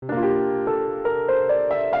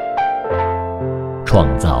创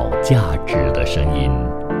造价值的声音。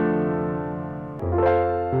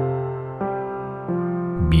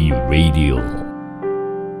B Radio。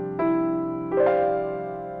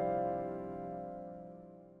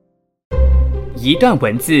一段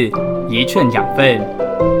文字，一寸养分，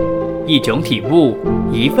一种体悟，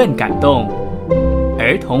一份感动。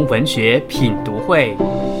儿童文学品读会，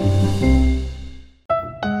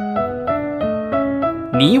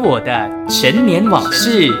你我的陈年往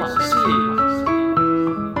事。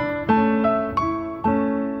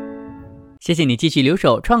谢谢你继续留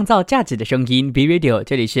守创造价值的声音 B Radio，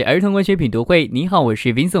 这里是儿童文学品读会。你好，我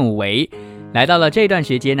是 Vincent 武维。来到了这段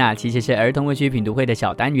时间其实是儿童文学品读会的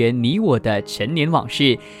小单元你我的陈年往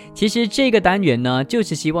事。其实这个单元呢，就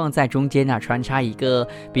是希望在中间穿插一个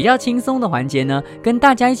比较轻松的环节呢，跟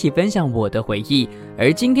大家一起分享我的回忆。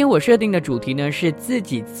而今天我设定的主题呢，是自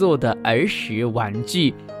己做的儿时玩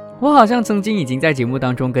具。我好像曾经已经在节目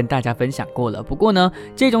当中跟大家分享过了，不过呢，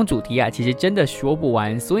这种主题其实真的说不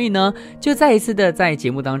完，所以呢，就再一次的在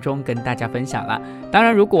节目当中跟大家分享了。当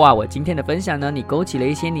然，如果我今天的分享呢，你勾起了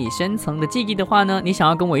一些你深层的记忆的话呢，你想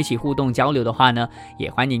要跟我一起互动交流的话呢，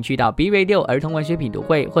也欢迎去到 B Radio 儿童文学品读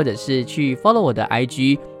会，或者是去 follow 我的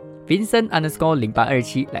IG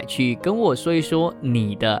Vincent_0827 来去跟我说一说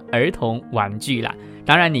你的儿童玩具啦。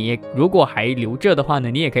当然你也如果还留着的话呢，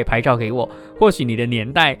你也可以拍照给我，或许你的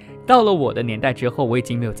年代到了我的年代之后，我已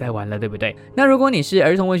经没有在玩了，对不对？那如果你是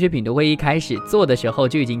儿童文学品读会一开始做的时候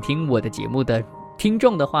就已经听我的节目的听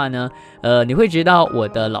众的话呢，你会知道我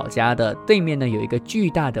的老家的对面呢有一个巨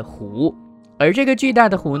大的湖，而这个巨大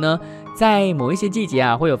的湖呢，在某一些季节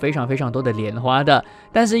会有非常非常多的莲花的，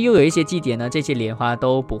但是又有一些季节呢，这些莲花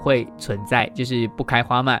都不会存在，就是不开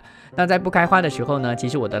花嘛。那在不开花的时候呢，其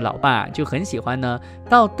实我的老爸就很喜欢呢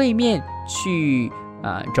到对面去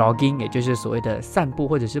jogging， 也就是所谓的散步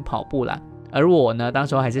或者是跑步啦。而我呢，当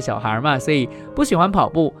时候还是小孩嘛，所以不喜欢跑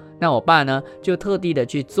步。那我爸呢，就特地的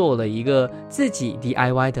去做了一个自己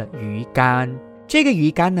DIY 的鱼竿。这个鱼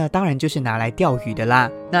竿呢，当然就是拿来钓鱼的啦。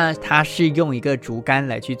那它是用一个竹竿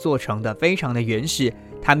来去做成的，非常的原始。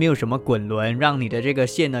它没有什么滚轮，让你的这个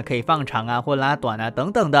线呢可以放长或拉短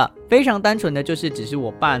等等的，非常单纯的就是只是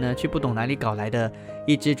我爸呢去不懂哪里搞来的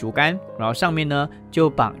一支竹竿，然后上面呢就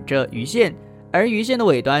绑着鱼线，而鱼线的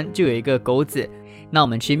尾端就有一个钩子。那我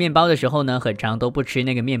们吃面包的时候呢，很常都不吃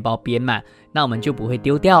那个面包边嘛，那我们就不会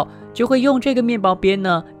丢掉，就会用这个面包边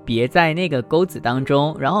呢别在那个钩子当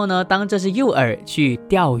中，然后呢当这是诱饵去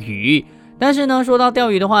钓鱼。但是呢，说到钓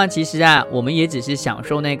鱼的话，其实我们也只是享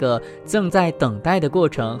受那个正在等待的过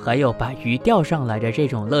程，还有把鱼钓上来的这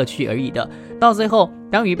种乐趣而已的。到最后，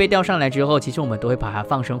当鱼被钓上来之后，其实我们都会把它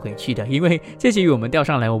放生回去的，因为这些鱼我们钓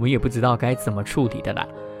上来，我们也不知道该怎么处理的啦。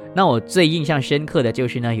那我最印象深刻的就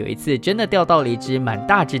是呢，有一次真的钓到了一只蛮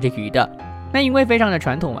大只的鱼的。那因为非常的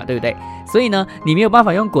传统嘛，对不对？所以呢，你没有办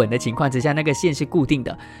法用滚的情况之下，那个线是固定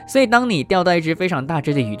的，所以当你钓到一只非常大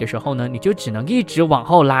只的鱼的时候呢，你就只能一直往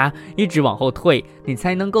后拉，一直往后退，你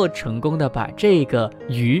才能够成功的把这个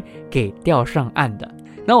鱼给钓上岸的。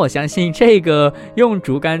那我相信这个用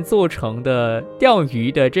竹竿做成的钓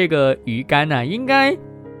鱼的这个鱼竿应该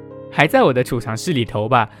还在我的储藏室里头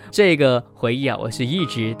吧。这个回忆我是一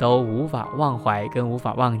直都无法忘怀跟无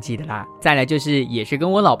法忘记的啦。再来就是也是跟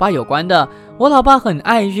我老爸有关的，我老爸很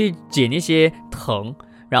爱去捡那些藤，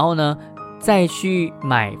然后呢再去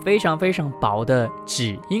买非常非常薄的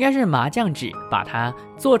纸，应该是麻酱纸，把它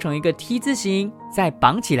做成一个 T 字形，再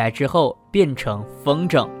绑起来之后变成风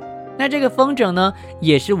筝。那这个风筝呢，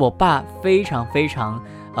也是我爸非常非常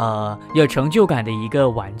有成就感的一个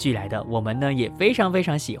玩具来的，我们呢也非常非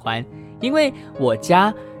常喜欢。因为我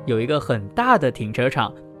家有一个很大的停车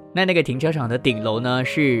场，那个停车场的顶楼呢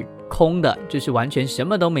是空的，就是完全什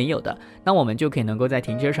么都没有的，那我们就可以能够在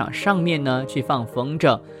停车场上面呢去放风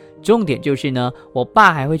筝。重点就是呢，我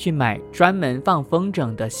爸还会去买专门放风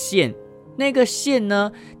筝的线，那个线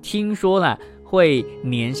呢听说了会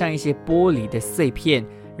粘上一些玻璃的碎片，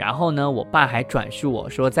然后呢，我爸还转述我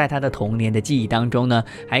说，在他的童年的记忆当中呢，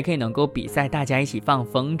还可以能够比赛大家一起放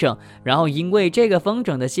风筝，然后因为这个风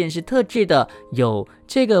筝的线是特制的，有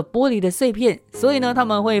这个玻璃的碎片，所以呢，他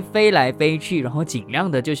们会飞来飞去，然后尽量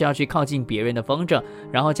的就是要去靠近别人的风筝，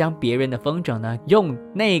然后将别人的风筝呢，用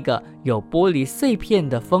那个有玻璃碎片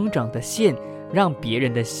的风筝的线，让别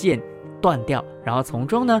人的线断掉，然后从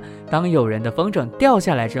中呢，当有人的风筝掉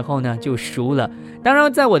下来之后呢，就输了。当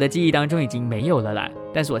然在我的记忆当中已经没有了啦，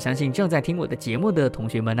但是我相信正在听我的节目的同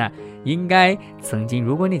学们应该曾经，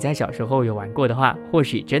如果你在小时候有玩过的话，或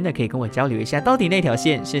许真的可以跟我交流一下，到底那条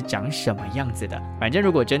线是长什么样子的。反正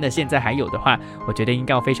如果真的现在还有的话，我觉得应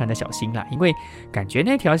该要非常的小心啦，因为感觉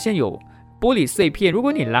那条线有玻璃碎片，如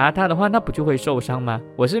果你拉它的话，那不就会受伤吗？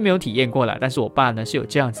我是没有体验过啦，但是我爸呢是有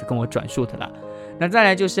这样子跟我转述的啦。那再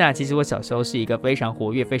来就是其实我小时候是一个非常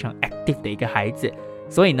活跃、非常 active 的一个孩子，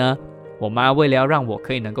所以呢，我妈为了要让我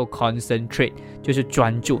可以能够 concentrate， 就是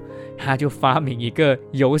专注，她就发明一个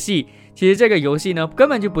游戏。其实这个游戏呢，根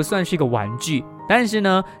本就不算是一个玩具，但是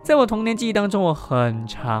呢，在我童年记忆当中，我很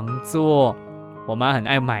常做。我妈很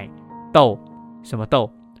爱买豆，什么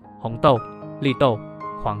豆？红豆、绿豆、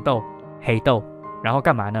黄豆、黑豆，然后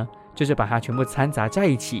干嘛呢？就是把它全部掺杂在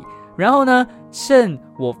一起。然后呢，趁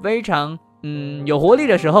我非常有活力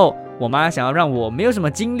的时候，我妈想要让我没有什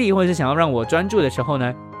么精力，或者是想要让我专注的时候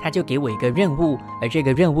呢，她就给我一个任务。而这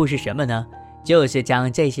个任务是什么呢？就是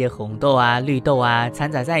将这些红豆绿豆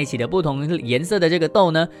掺杂在一起的不同颜色的这个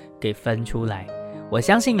豆呢，给分出来。我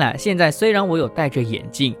相信啦，现在虽然我有戴着眼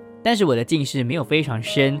镜，但是我的近视没有非常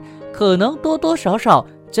深，可能多多少少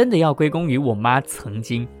真的要归功于我妈曾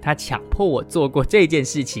经她强迫我做过这件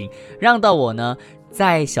事情，让到我呢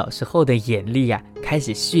在小时候的眼力开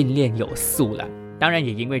始训练有素了。当然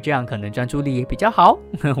也因为这样，可能专注力也比较好，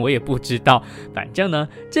我也不知道。反正呢，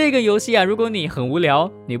这个游戏如果你很无聊，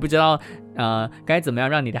你不知道该怎么样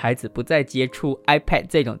让你的孩子不再接触 iPad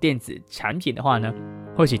这种电子产品的话呢，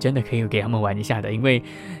或许真的可以给他们玩一下的。因为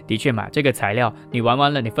的确嘛，这个材料你玩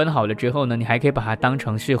完了，你分好了之后呢，你还可以把它当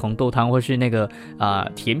成是红豆汤或是那个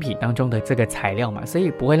甜品当中的这个材料嘛，所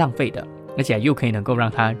以不会浪费的，而且又可以能够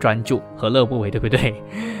让他专注，何乐不为，对不对？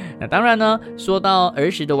那当然呢，说到儿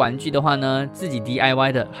时的玩具的话呢，自己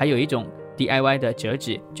DIY 的还有一种 DIY 的折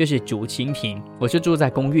纸，就是竹蜻蜓。我是住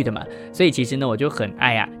在公寓的嘛，所以其实呢我就很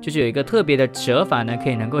爱就是有一个特别的折法呢，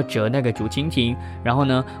可以能够折那个竹蜻蜓。然后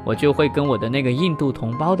呢，我就会跟我的那个印度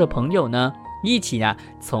同胞的朋友呢一起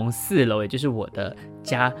从4楼，也就是我的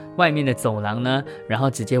家外面的走廊呢，然后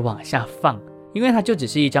直接往下放，因为它就只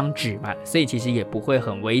是一张纸嘛，所以其实也不会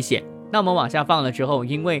很危险。那我们往下放了之后，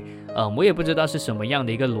因为我也不知道是什么样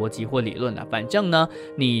的一个逻辑或理论反正呢，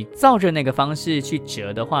你照着那个方式去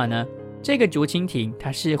折的话呢，这个竹蜻蜓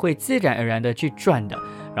它是会自然而然的去转的，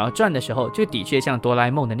然后转的时候就的确像哆啦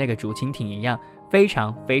A 梦的那个竹蜻蜓一样，非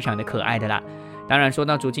常非常的可爱的啦。当然说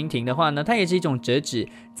到竹蜻蜓的话呢，它也是一种折纸，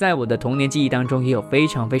在我的童年记忆当中也有非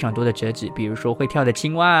常非常多的折纸，比如说会跳的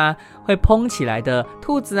青蛙会蓬起来的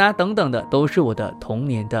兔子等等的，都是我的童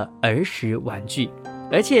年的儿时玩具。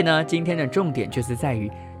而且呢，今天的重点就是在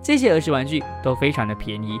于这些儿时玩具都非常的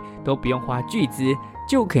便宜，都不用花巨资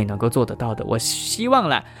就可以能够做得到的。我希望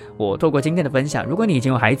啦，我透过今天的分享，如果你已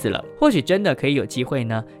经有孩子了，或许真的可以有机会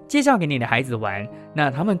呢介绍给你的孩子玩，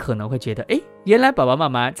那他们可能会觉得原来爸爸妈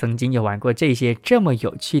妈曾经有玩过这些这么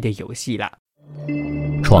有趣的游戏啦。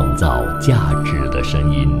创造价值的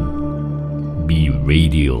声音 Be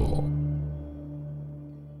Radio。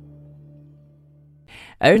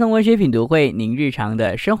儿童文学品读会，您日常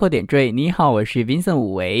的生活点缀。你好，我是 Vincent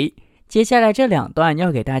武维。接下来这2段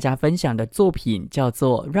要给大家分享的作品叫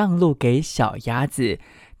做《让路给小鸭子》，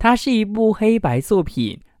它是一部黑白作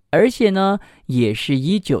品，而且呢也是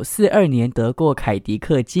1942年得过凯迪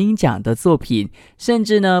克金奖的作品，甚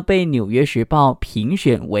至呢被纽约时报评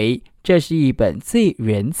选为这是一本最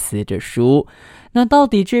仁慈的书。那到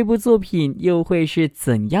底这部作品又会是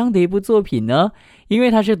怎样的一部作品呢？因为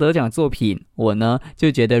它是得奖作品，我呢就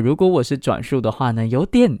觉得如果我是转述的话呢，有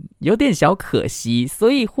点小可惜，所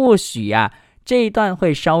以或许这一段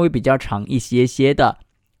会稍微比较长一些的。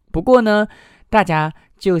不过呢，大家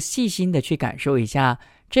就细心的去感受一下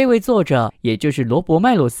这位作者，也就是罗伯·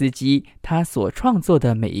麦罗斯基，他所创作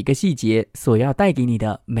的每一个细节，所要带给你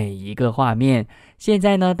的每一个画面。现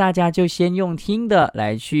在呢，大家就先用听的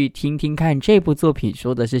来去听听看这部作品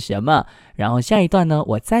说的是什么，然后下一段呢，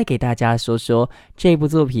我再给大家说说这部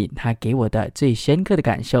作品它给我的最深刻的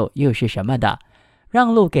感受又是什么的。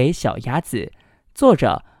让路给小鸭子，作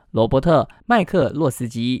者罗伯特·麦克洛斯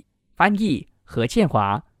基，翻译何倩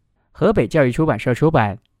华，河北教育出版社出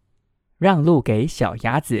版。让路给小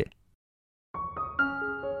鸭子。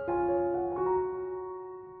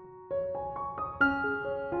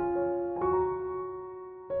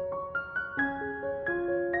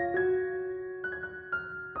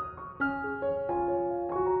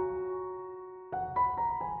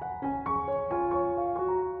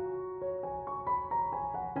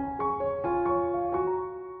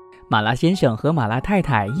马拉先生和马拉太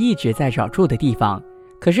太一直在找住的地方，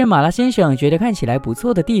可是马拉先生觉得看起来不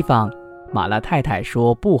错的地方，马拉太太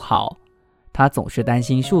说不好。他总是担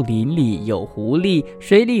心树林里有狐狸，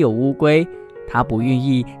水里有乌龟，他不愿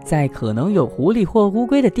意在可能有狐狸或乌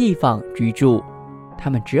龟的地方居住。他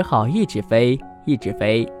们只好一直飞，一直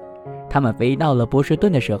飞。他们飞到了波士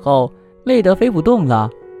顿的时候，累得飞不动了。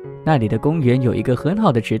那里的公园有一个很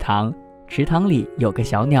好的池塘，池塘里有个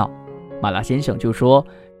小鸟。马拉先生就说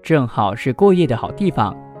正好是过夜的好地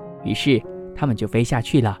方，于是他们就飞下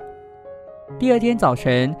去了。第二天早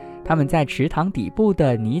晨，他们在池塘底部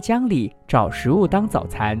的泥浆里找食物当早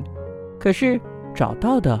餐，可是找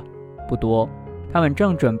到的不多。他们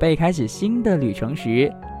正准备开始新的旅程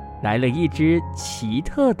时，来了一只奇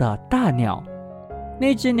特的大鸟。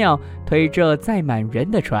那只鸟推着载满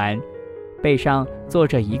人的船，背上坐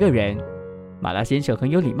着一个人。马拉先生很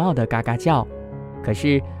有礼貌地嘎嘎叫，可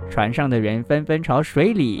是船上的人纷纷朝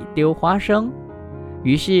水里丢花生。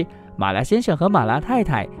于是马拉先生和马拉太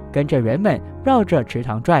太跟着人们绕着池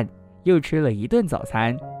塘转，又吃了一顿早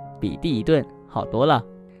餐，比第一顿好多了。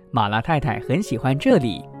马拉太太很喜欢这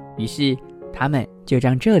里，于是他们就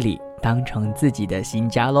将这里当成自己的新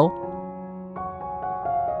家咯。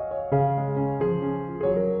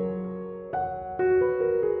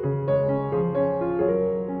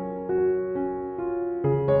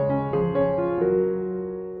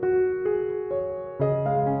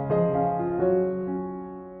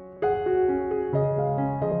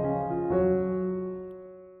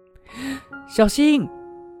小心！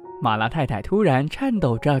马拉太太突然颤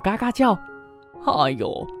抖着嘎嘎叫。哎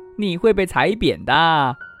呦，你会被踩扁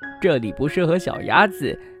的，这里不适合小鸭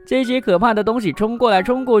子，这些可怕的东西冲过来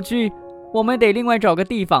冲过去，我们得另外找个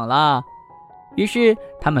地方啦。于是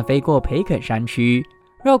他们飞过培肯山区，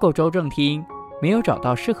绕过州政厅，没有找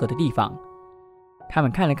到适合的地方。他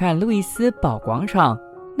们看了看路易斯堡广场，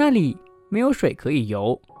那里没有水可以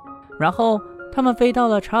游。然后他们飞到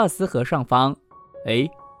了查尔斯河上方。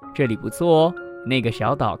这里不错哦，那个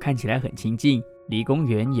小岛看起来很清静，离公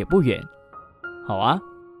园也不远。好啊，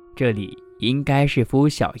这里应该是孵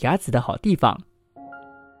小鸭子的好地方。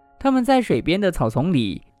他们在水边的草丛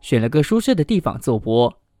里选了个舒适的地方做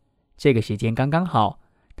窝。这个时间刚刚好，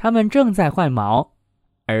他们正在换毛，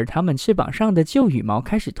而他们翅膀上的旧羽毛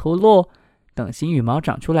开始脱落，等新羽毛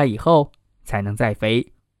长出来以后才能再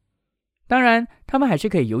飞。当然，他们还是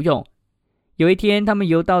可以游泳。有一天，他们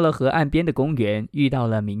游到了河岸边的公园，遇到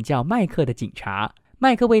了名叫麦克的警察。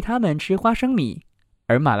麦克喂他们吃花生米，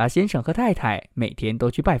而马拉先生和太太每天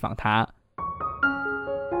都去拜访他。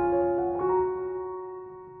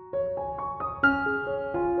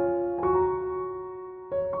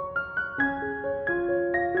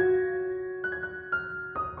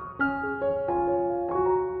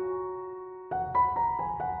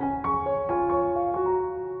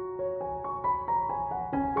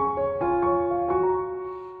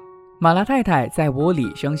马拉太太在窝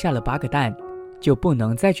里生下了8个蛋，就不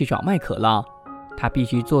能再去找麦克了。她必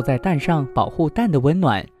须坐在蛋上保护蛋的温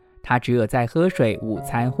暖。她只有在喝水、午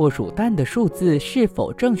餐或数蛋的数字是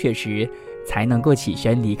否正确时，才能够起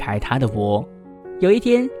身离开她的窝。有一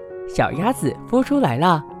天，小鸭子孵出来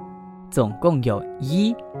了，总共有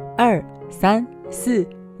1、2、3、4、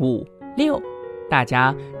5、6，大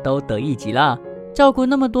家都得意极了。照顾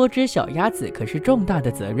那么多只小鸭子可是重大的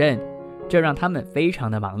责任，这让他们非常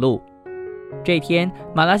的忙碌。这天，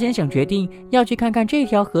马拉先生决定要去看看这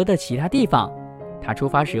条河的其他地方。他出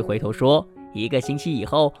发时回头说：1个星期以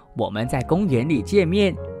后，我们在公园里见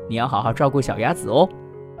面，你要好好照顾小鸭子哦。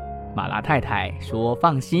马拉太太说：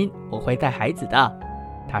放心，我会带孩子的。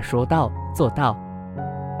他说到做到。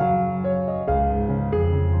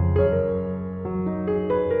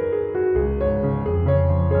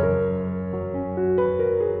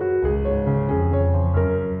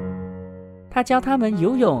他教他们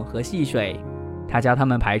游泳和戏水，他教他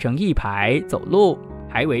们排成一排走路，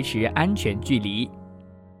还维持安全距离。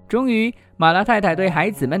终于，马拉太太对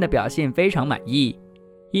孩子们的表现非常满意。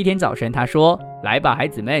一天早晨，她说：来吧，孩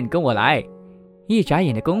子们，跟我来。一眨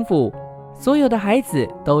眼的功夫，所有的孩子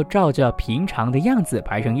都照着平常的样子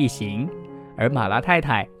排成一行，而马拉太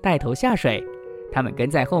太带头下水，他们跟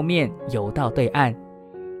在后面游到对岸。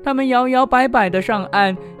他们摇摇摆摆地上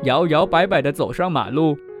岸，摇摇摆摆地走上马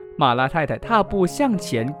路。马拉太太踏步向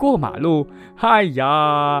前过马路，哎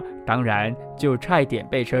呀，当然就差一点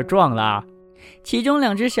被车撞了。其中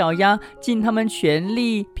2只小鸭尽他们全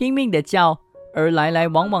力拼命地叫，而来来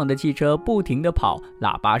往往的汽车不停地跑，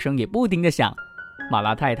喇叭声也不停地响。马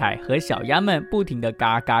拉太太和小鸭们不停地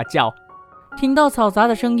嘎嘎叫。听到嘈杂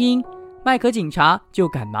的声音，麦克警察就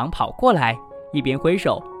赶忙跑过来，一边挥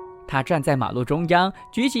手。他站在马路中央，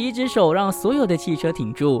举起一只手让所有的汽车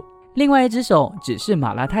停住，另外一只手指示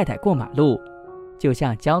马拉太太过马路，就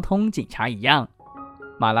像交通警察一样。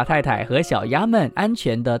马拉太太和小鸭们安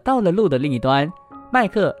全地到了路的另一端，麦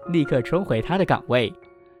克立刻冲回他的岗位。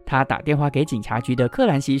他打电话给警察局的克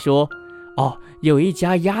兰西说：有一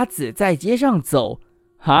家鸭子在街上走。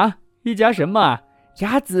哈？一家什么？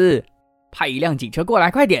鸭子？派一辆警车过来，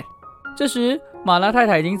快点！这时马拉太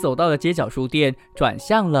太已经走到了街角书店，转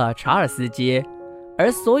向了查尔斯街，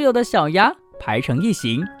而所有的小鸭排成一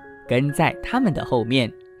行，跟在他们的后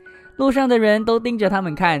面。路上的人都盯着他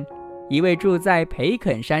们看。一位住在培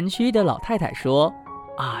肯山区的老太太说：“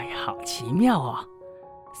哎呀，好奇妙啊！”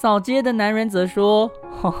扫街的男人则说：“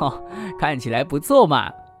看起来不错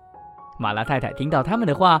嘛。”马拉太太听到他们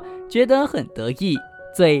的话，觉得很得意，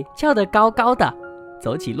嘴翘得高高的，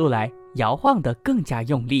走起路来摇晃得更加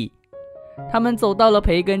用力。他们走到了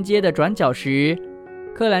培根街的转角时，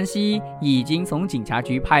克兰西已经从警察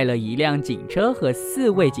局派了一辆警车和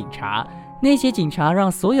4位警察。那些警察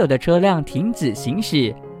让所有的车辆停止行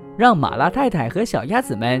驶，让马拉太太和小鸭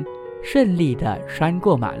子们顺利地穿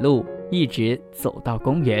过马路，一直走到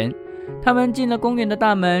公园。他们进了公园的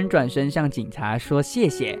大门，转身向警察说谢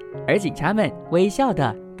谢，而警察们微笑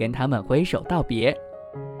地跟他们挥手道别。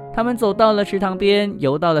他们走到了池塘边，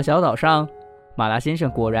游到了小岛上。马拉先生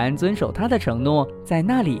果然遵守他的承诺，在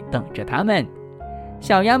那里等着他们。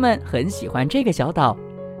小鸭们很喜欢这个小岛，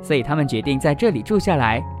所以他们决定在这里住下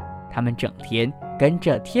来。他们整天跟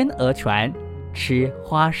着天鹅船吃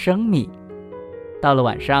花生米。到了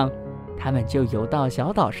晚上，他们就游到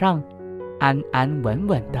小岛上，安安稳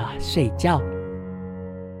稳地睡觉。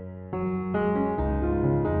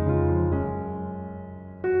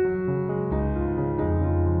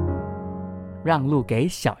让路给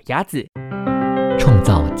小鸭子，创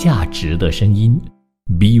造价值的声音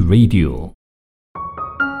 ，B Radio。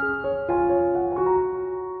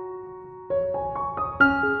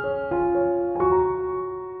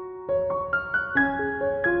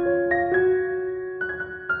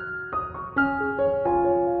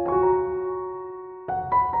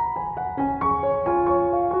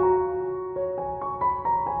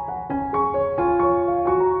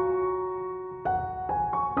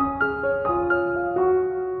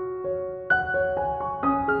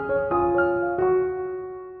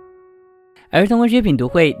儿童文学品读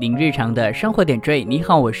会，您日常的生活点缀。你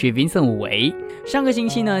好，我是 Vincent 武维。上个星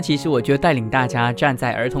期呢，其实我就带领大家站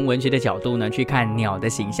在儿童文学的角度呢，去看鸟的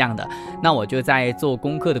形象的。那我就在做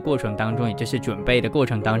功课的过程当中，也就是准备的过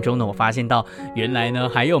程当中呢，我发现到原来呢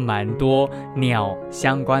还有蛮多鸟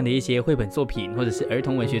相关的一些绘本作品或者是儿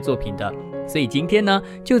童文学作品的。所以今天呢，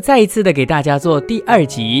就再一次的给大家做第2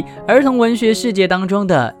集儿童文学世界当中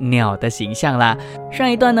的鸟的形象啦。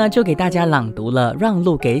上一段呢，就给大家朗读了《让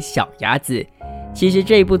路给小鸭子》。其实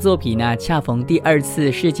这一部作品呢，恰逢第2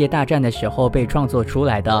次世界大战的时候被创作出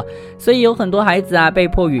来的，所以有很多孩子啊被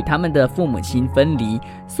迫与他们的父母亲分离，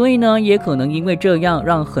所以呢，也可能因为这样，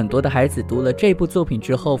让很多的孩子读了这部作品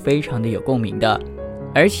之后，非常的有共鸣的。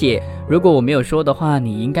而且，如果我没有说的话，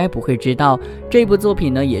你应该不会知道，这部作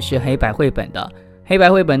品呢也是黑白绘本的。黑白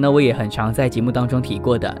绘本呢，我也很常在节目当中提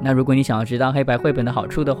过的。那如果你想要知道黑白绘本的好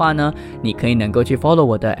处的话呢，你可以能够去 follow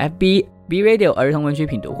我的 FB B Radio 儿童文学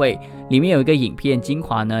品读会，里面有一个影片精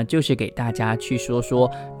华呢，就是给大家去说说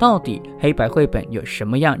到底黑白绘本有什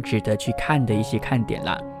么样值得去看的一些看点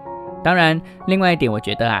啦。当然，另外一点，我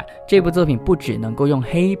觉得啊，这部作品不只能够用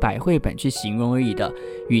黑白绘本去形容而已的，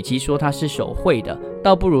与其说它是手绘的，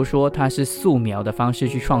倒不如说它是素描的方式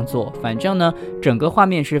去创作。反正呢，整个画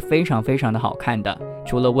面是非常非常的好看的。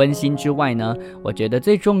除了温馨之外呢，我觉得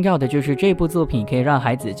最重要的就是这部作品可以让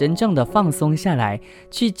孩子真正的放松下来，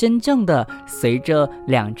去真正的随着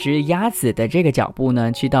2只鸭子的这个脚步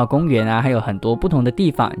呢，去到公园啊，还有很多不同的地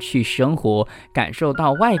方去生活，感受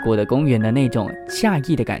到外国的公园的那种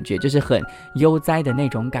惬意的感觉，就是很悠哉的那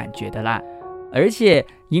种感觉的啦。而且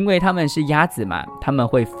因为他们是鸭子嘛，他们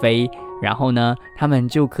会飞，然后呢，他们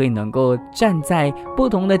就可以能够站在不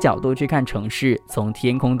同的角度去看城市，从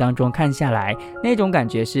天空当中看下来，那种感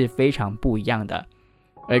觉是非常不一样的。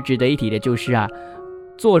而值得一提的就是啊，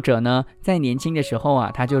作者呢在年轻的时候啊，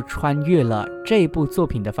他就穿越了这部作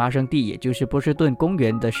品的发生地，也就是波士顿公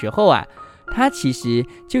园的时候啊，他其实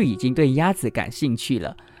就已经对鸭子感兴趣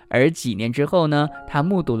了。而几年之后呢，他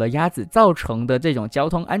目睹了鸭子造成的这种交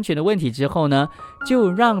通安全的问题之后呢，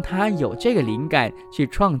就让他有这个灵感去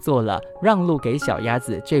创作了《让路给小鸭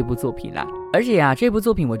子》这部作品啦。而且啊，这部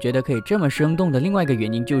作品我觉得可以这么生动的另外一个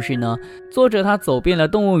原因就是呢，作者他走遍了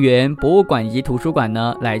动物园、博物馆以及图书馆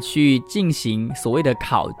呢，来去进行所谓的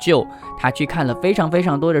考究。他去看了非常非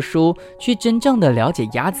常多的书，去真正的了解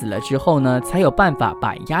鸭子了之后呢，才有办法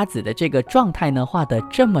把鸭子的这个状态呢画得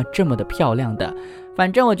这么的漂亮的。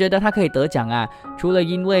反正我觉得他可以得奖啊，除了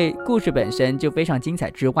因为故事本身就非常精彩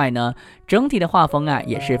之外呢，整体的画风啊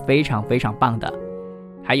也是非常非常棒的。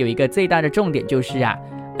还有一个最大的重点就是啊，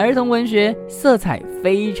儿童文学色彩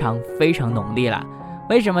非常非常浓烈啦。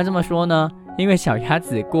为什么这么说呢？因为小鸭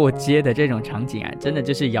子过街的这种场景啊，真的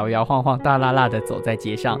就是摇摇晃晃、大辣辣的走在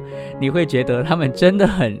街上，你会觉得他们真的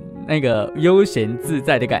很那个悠闲自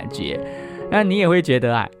在的感觉。那你也会觉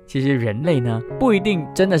得啊，其实人类呢不一定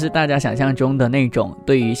真的是大家想象中的那种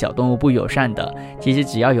对于小动物不友善的，其实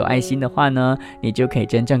只要有爱心的话呢，你就可以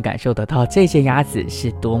真正感受得到这些鸭子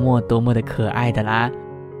是多么的可爱的啦。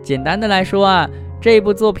简单的来说啊，这一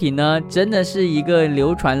部作品呢真的是一个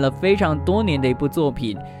流传了非常多年的一部作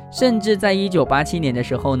品，甚至在1987年的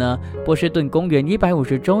时候呢，波士顿公园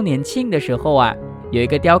150周年庆的时候啊，有一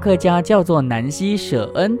个雕刻家叫做南希·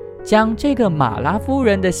舍恩，将这个马拉夫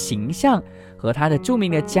人的形象和他的著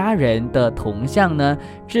名的家人的铜像呢，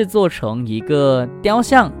制作成一个雕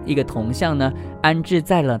像，一个铜像呢，安置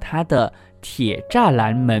在了他的铁栅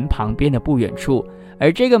栏门旁边的不远处。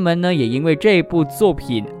而这个门呢，也因为这部作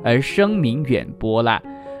品而声名远播啦。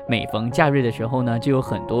每逢假日的时候呢，就有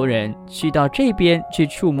很多人去到这边去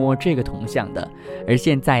触摸这个铜像的。而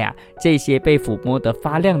现在啊，这些被抚摸得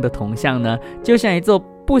发亮的铜像呢，就像一座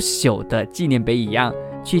不朽的纪念碑一样，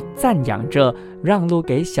去赞扬着让路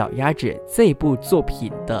给小鸭子这部作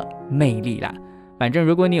品的魅力啦。反正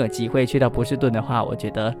如果你有机会去到波士顿的话，我觉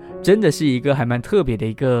得真的是一个还蛮特别的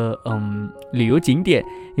一个旅游景点，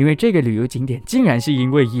因为这个旅游景点竟然是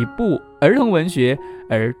因为一部儿童文学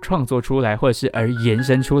而创作出来，或者是而延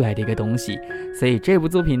伸出来的一个东西。所以这部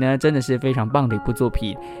作品呢，真的是非常棒的一部作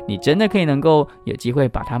品，你真的可以能够有机会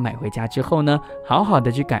把它买回家之后呢，好好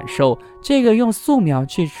的去感受这个用素描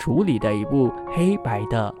去处理的一部黑白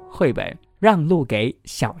的绘本，让路给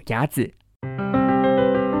小鸭子。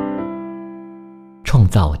创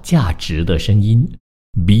造价值的声音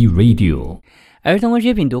 ，Be Radio。儿童文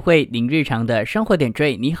学品读会，您日常的生活点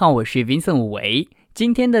缀。你好，我是 Vincent 武维。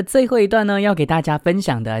今天的最后一段呢，要给大家分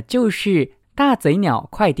享的就是大嘴鸟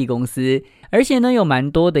快递公司。而且呢，有蛮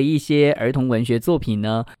多的一些儿童文学作品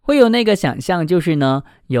呢，会有那个想象，就是呢，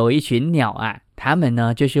有一群鸟啊，他们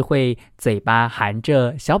呢就是会嘴巴含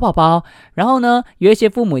着小宝宝，然后呢，有一些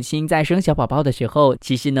父母亲在生小宝宝的时候，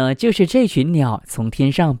其实呢就是这群鸟从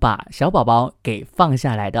天上把小宝宝给放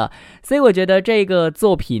下来的。所以我觉得这个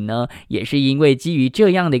作品呢，也是因为基于这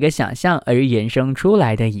样的一个想象而延伸出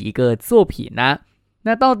来的一个作品啊。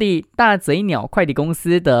那到底大嘴鸟快递公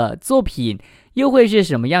司的作品又会是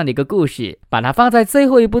什么样的一个故事？把它放在最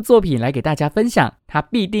后一部作品来给大家分享，它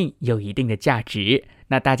必定有一定的价值。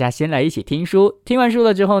那大家先来一起听书，听完书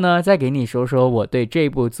了之后呢，再给你说说我对这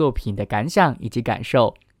部作品的感想以及感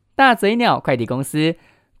受。大嘴鸟快递公司，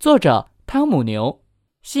作者汤姆牛，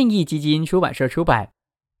信义基金出版社出版。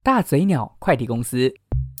大嘴鸟快递公司。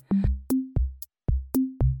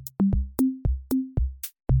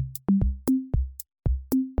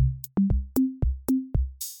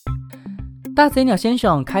大嘴鸟先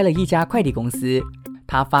生开了一家快递公司，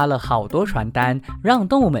他发了好多传单，让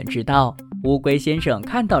动物们知道。乌龟先生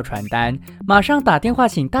看到传单，马上打电话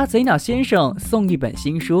请大嘴鸟先生送一本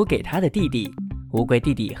新书给他的弟弟。乌龟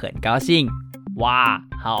弟弟很高兴，哇，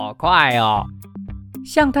好快哦！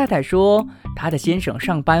象太太说，他的先生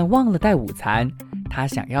上班忘了带午餐，他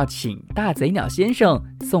想要请大嘴鸟先生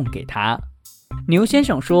送给他。牛先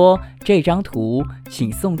生说，这张图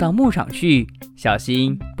请送到牧场去，小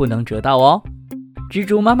心不能折到哦。蜘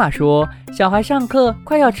蛛妈妈说，小孩上课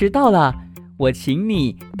快要迟到了，我请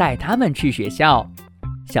你带他们去学校。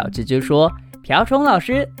小蜘蛛说，瓢虫老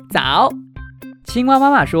师早。青蛙妈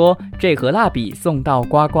妈说，这盒蜡笔送到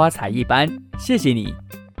呱呱才艺班，谢谢你。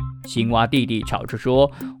青蛙弟弟吵着说，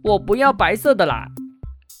我不要白色的啦。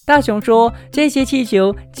大熊说，这些气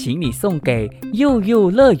球请你送给幼幼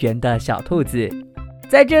乐园的小兔子。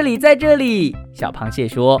在这里，在这里。小螃蟹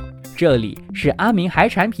说，这里是阿明海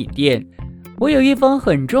产品店，我有一封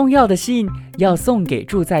很重要的信要送给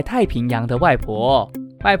住在太平洋的外婆。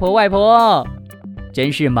外婆，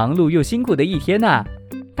真是忙碌又辛苦的一天啊。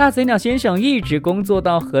大嘴鸟先生一直工作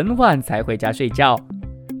到很晚才回家睡觉，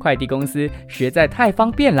快递公司实在太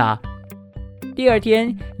方便了。第二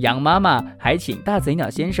天，羊妈妈还请大嘴鸟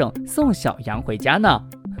先生送小羊回家呢。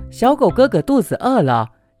小狗哥哥肚子饿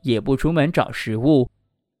了，也不出门找食物，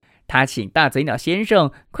他请大嘴鸟先生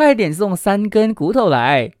快点送3根骨头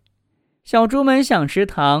来。小猪们想吃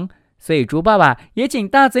糖，所以猪爸爸也请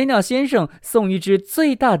大嘴鸟先生送一只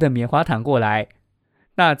最大的棉花糖过来。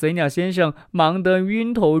大嘴鸟先生忙得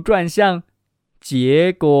晕头转向，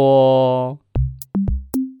结果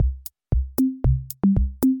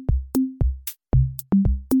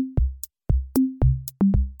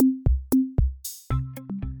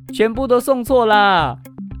全部都送错了。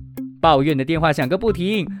抱怨的电话响个不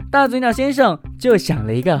停，大嘴鸟先生就想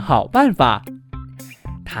了一个好办法，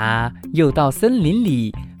他又到森林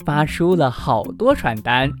里发出了好多传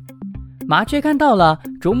单。麻雀看到了，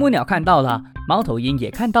啄木鸟看到了，猫头鹰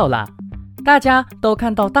也看到了，大家都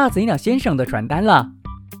看到大嘴鸟先生的传单了。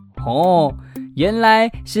原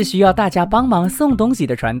来是需要大家帮忙送东西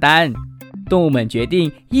的传单。动物们决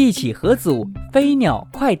定一起合组飞鸟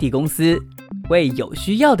快递公司，为有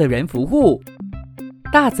需要的人服务。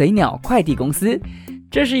大嘴鸟快递公司，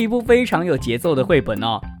这是一部非常有节奏的绘本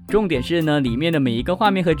哦。重点是呢，里面的每一个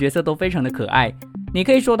画面和角色都非常的可爱。你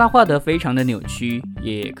可以说它画得非常的扭曲，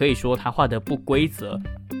也可以说它画得不规则，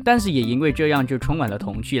但是也因为这样就充满了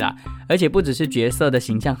童趣啦。而且不只是角色的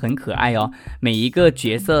形象很可爱哦，每一个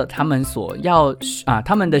角色他们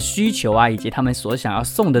他们的需求啊，以及他们所想要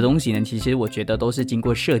送的东西呢，其实我觉得都是经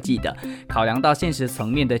过设计的，考量到现实层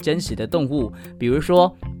面的真实的动物。比如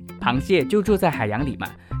说螃蟹就住在海洋里嘛，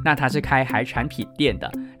那它是开海产品店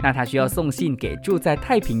的，那它需要送信给住在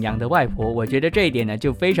太平洋的外婆，我觉得这一点呢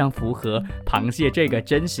就非常符合螃蟹这个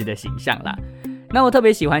真实的形象啦。那我特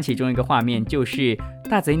别喜欢其中一个画面，就是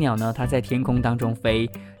大嘴鸟呢，它在天空当中飞，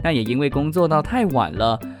那也因为工作到太晚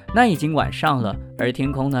了，那已经晚上了，而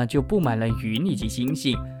天空呢就布满了云以及星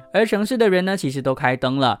星，而城市的人呢其实都开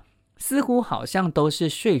灯了，似乎好像都是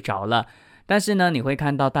睡着了。但是呢，你会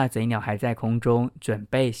看到大嘴鸟还在空中准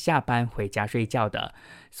备下班回家睡觉的。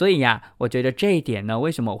所以呀，我觉得这一点呢，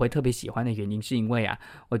为什么我会特别喜欢的原因，是因为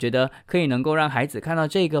我觉得可以能够让孩子看到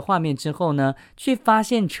这个画面之后呢，去发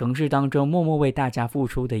现城市当中默默为大家付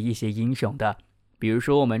出的一些英雄的。比如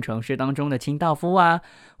说我们城市当中的清道夫啊，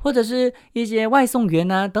或者是一些外送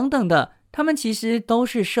员啊等等的，他们其实都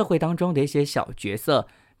是社会当中的一些小角色。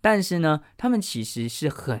但是呢，他们其实是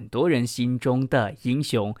很多人心中的英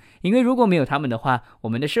雄，因为如果没有他们的话，我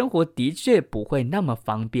们的生活的确不会那么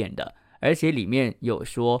方便的。而且里面有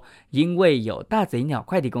说，因为有大嘴鸟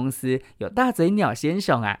快递公司，有大嘴鸟先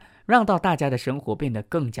生让到大家的生活变得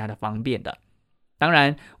更加的方便的。当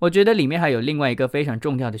然，我觉得里面还有另外一个非常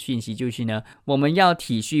重要的讯息，就是呢，我们要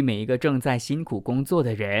体恤每一个正在辛苦工作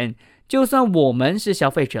的人。就算我们是消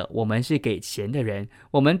费者，我们是给钱的人，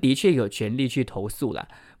我们的确有权利去投诉啦。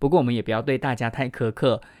不过我们也不要对大家太苛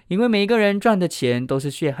刻，因为每一个人赚的钱都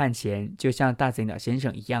是血汗钱，就像大嘴鸟先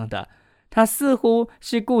生一样的，他似乎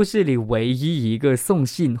是故事里唯一一个送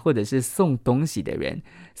信或者是送东西的人，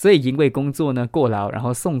所以因为工作呢过劳，然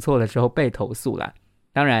后送错了之后被投诉啦。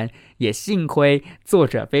当然也幸亏作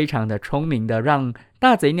者非常的聪明的让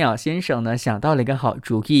大嘴鸟先生呢想到了一个好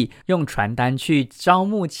主意，用传单去招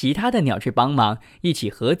募其他的鸟去帮忙，一起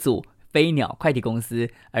合组飞鸟快递公司，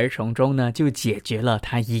而从中呢就解决了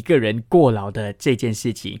他一个人过劳的这件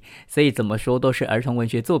事情。所以怎么说都是儿童文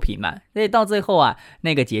学作品嘛，所以到最后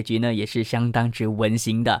那个结局呢也是相当之温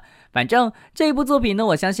馨的。反正这一部作品呢，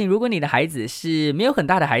我相信如果你的孩子是没有很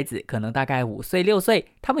大的孩子，可能大概5岁6岁，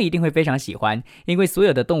他们一定会非常喜欢，因为所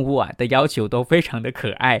有的动物的要求都非常的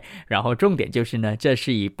可爱，然后重点就是呢，这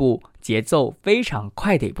是一部节奏非常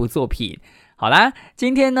快的一部作品。好啦，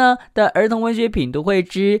今天呢的儿童文学品读会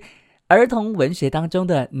之儿童文学当中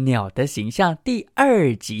的鸟的形象第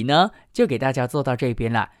2集呢，就给大家做到这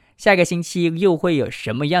边啦。下个星期又会有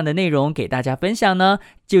什么样的内容给大家分享呢？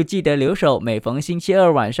就记得留守每逢星期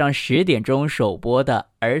二晚上10点钟首播的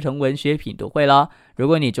儿童文学品读会咯。如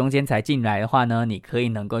果你中间才进来的话呢，你可以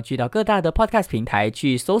能够去到各大的 podcast 平台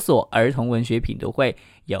去搜索儿童文学品读会，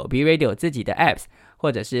有 B Radio 自己的 apps，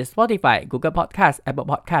 或者是 Spotify、Google Podcast、Apple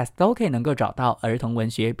Podcast 都可以能够找到儿童文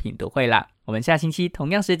学品读会啦。我们下星期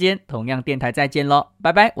同样时间同样电台再见咯，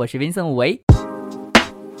拜拜，我是 Vincent 武维。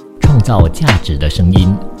创造价值的声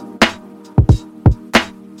音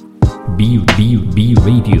，B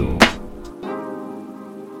Radio。